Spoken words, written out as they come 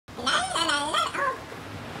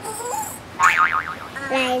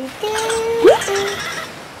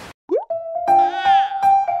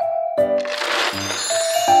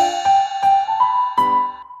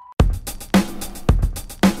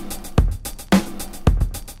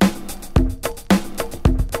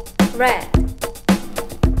red.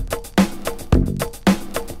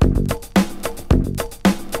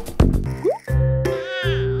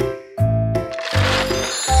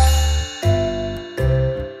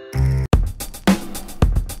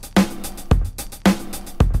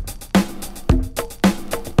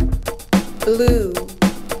 Blue.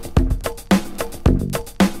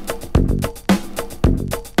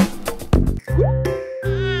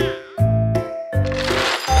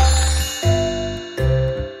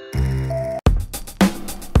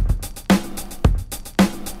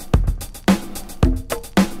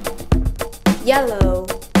 Yellow.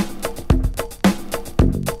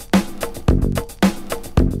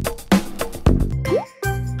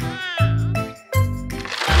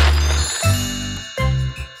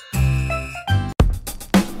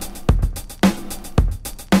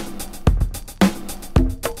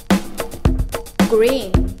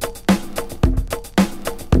 Green.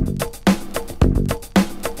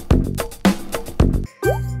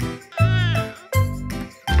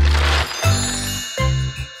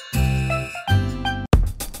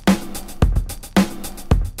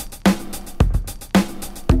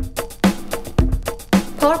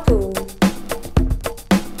 Purple.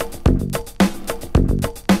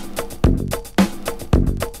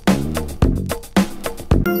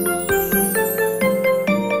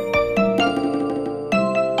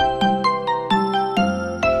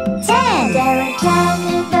 There were 10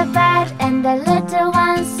 in the bed, and the little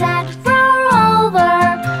one said, roll over,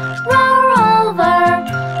 roll over.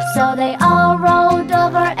 So they all rolled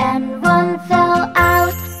over and one fell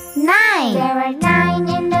out. 9. There were 9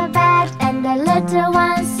 in the bed, and the little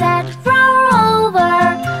one said, roll over,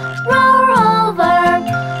 roll over.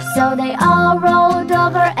 So they all rolled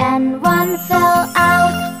over and one fell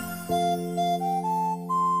out.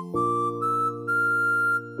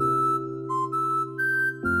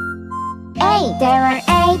 8. There were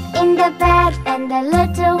 8 in the bed, and the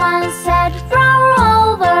little one said, roll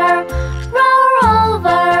over, roll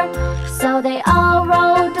over. So they all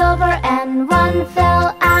rolled over and one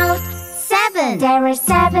fell out. 7. There were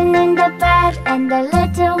 7 in the bed, and the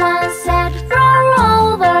little one said, roll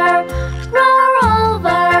over, roll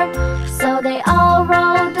over. So they all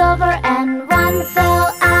rolled over and one fell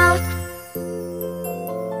out.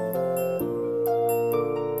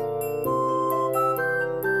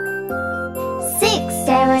 6.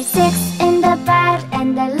 There were 6 in the bed,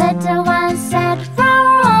 and the little one said,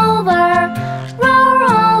 roll over, roll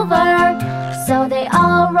over. So they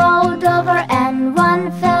all rolled over and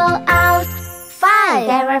one fell out. 5.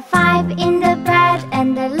 There were 5 in the bed,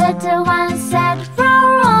 and the little one said,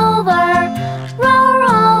 roll over, roll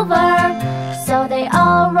over. So they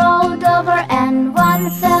all rolled over and one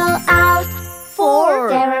fell out. 4.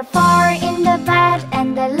 There were 4 in the bed,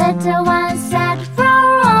 and the little one said,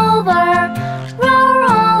 roll over, roll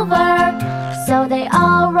over. So they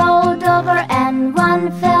all rolled over and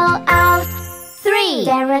one fell out. 3.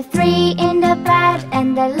 There were 3 in the bed,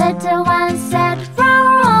 and the little one said,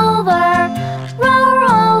 roll over, roll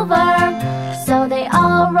over. So they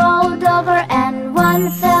all rolled over and one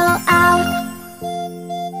fell out.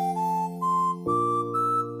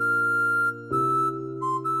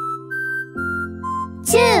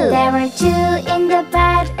 2. There were 2 in the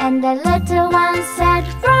bed, and the little one said,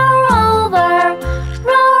 roll over,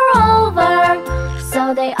 roll over.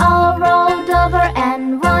 So they all rolled over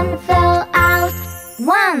and one fell out.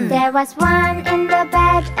 1. There was 1 in the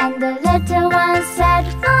bed, and the little one said,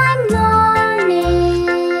 I'm lonely.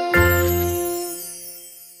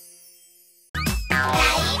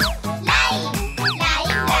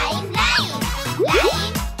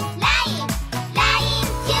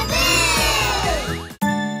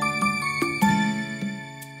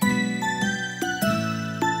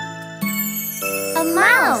 A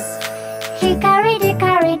mouse. Hickory,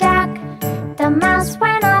 dickory, dock. The mouse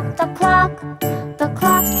went up the clock. The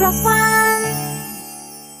clock struck 1.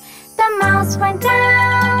 The mouse went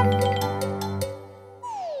down.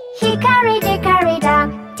 Hickory, dickory,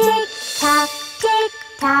 dock. Tick tock, tick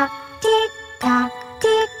tock, tick tock,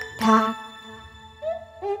 tick tock.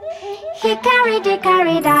 Hickory,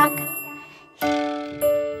 dickory, dock.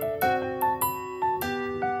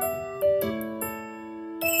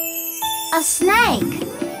 A snake.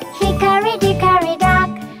 Hickory, dickory, dock.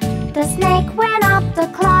 The snake went up the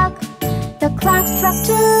clock. The clock struck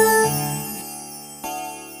 2.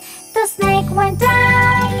 The snake went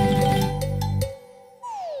down.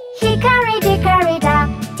 Hickory, dickory, dock.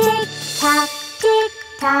 Tick tock, tick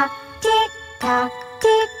tock, tick tock,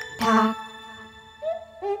 tick tock.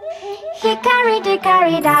 Hickory,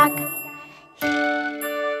 dickory, dock.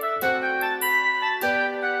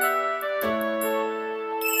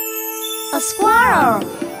 A squirrel.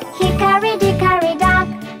 Hickory, dickory, dock.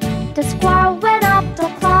 The squirrel went up the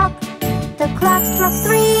clock. The clock struck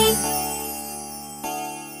 3.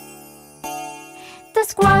 The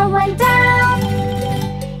squirrel went down.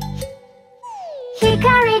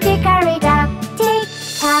 Hickory, dickory, dock. Tick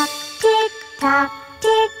tock, tick tock,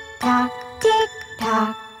 tick tock, tick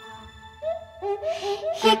tock.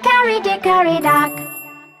 Hickory, dickory, dock.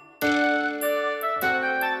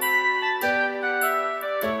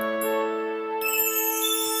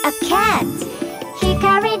 A cat.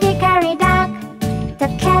 Hickory, dickory, dock. The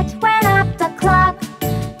cat went up the clock.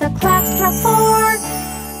 The clock struck 4.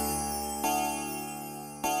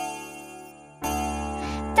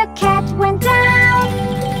 The cat went down.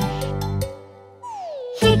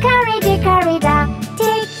 Hickory, dickory, dock.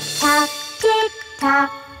 Tick tock, tick tock,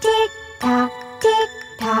 tick tock, tick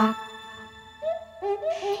tock.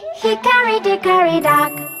 Hickory, dickory,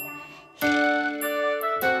 dock.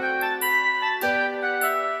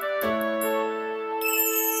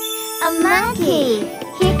 A monkey.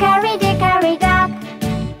 Hickory, dickory, dock.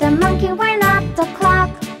 The monkey went up the clock.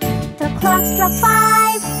 The clock struck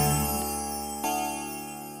 5.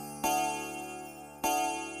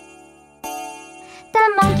 The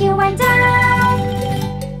monkey went down.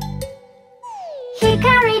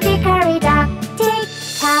 Hickory, dickory, dock. Tick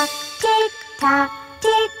tock, tick tock,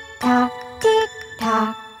 tick tock, tick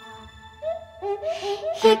tock.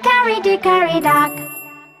 Hickory, dickory, dock.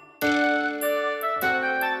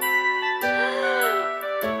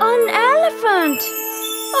 An elephant!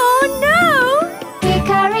 Oh no!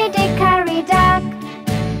 Hickory, dickory, dock.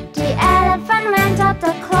 The elephant went up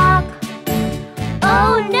the clock.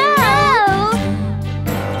 Oh no!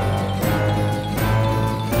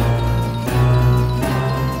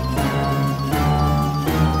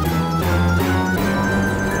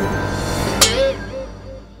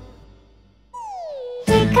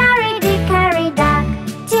 Hickory, dickory, dock.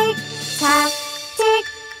 Tick tock, tick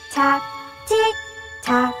tock, tick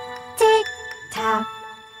tock, tick tock.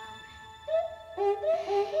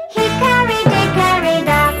 Hickory, dickory,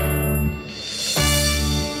 dock.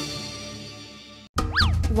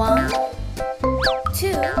 1,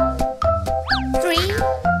 2, 3,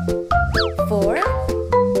 4,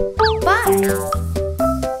 5.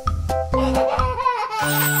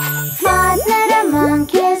 5 little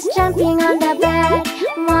monkeys jumping on the bed.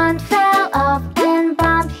 One fell off and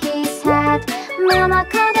bumped his head. Mama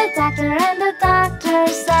called the doctor and the doctor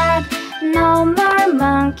said, no more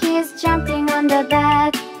monkeys jumping on the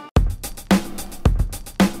bed.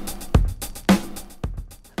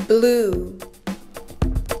 Blue.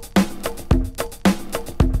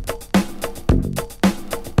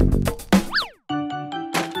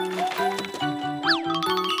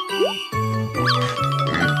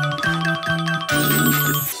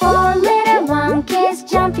 Four little monkeys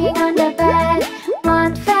jumping on the bed.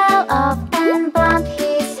 One fell off and bumped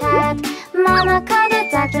his head. Mama called the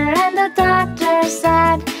doctor and the doctor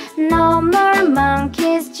said, no more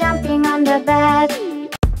monkeys jumping on the bed.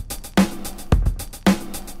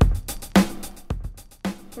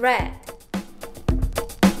 Red.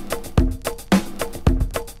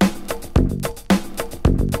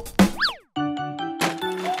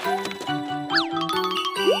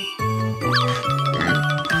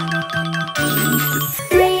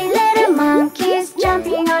 Three little monkeys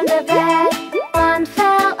jumping on the bed. One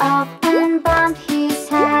fell off and bumped his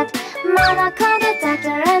head. Mama called the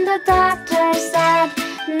doctor and the doctor said,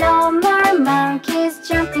 no more monkeys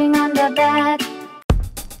jumping on the bed.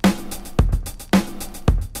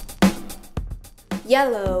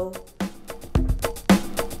 Yellow.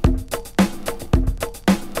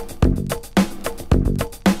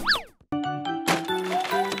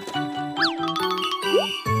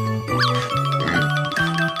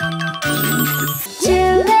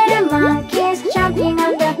 Two little monkeys jumping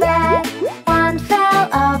on the bed. One fell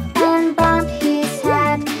off and bumped his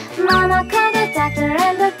head. Mama called the doctor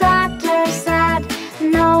and the doctor said,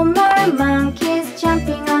 no more monkeys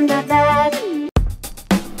jumping on the bed.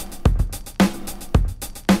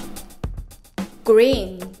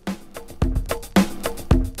 Green.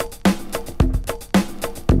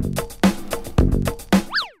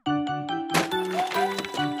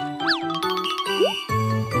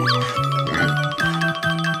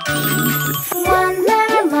 One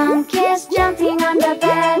little monkey's jumping on the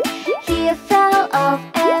bed. He fell off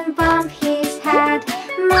and bumped his head.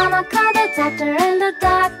 Mama called the doctor and the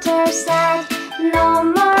doctor said, no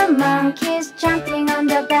more monkeys jumping on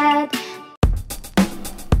the bed.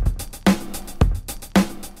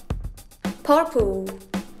 Purple.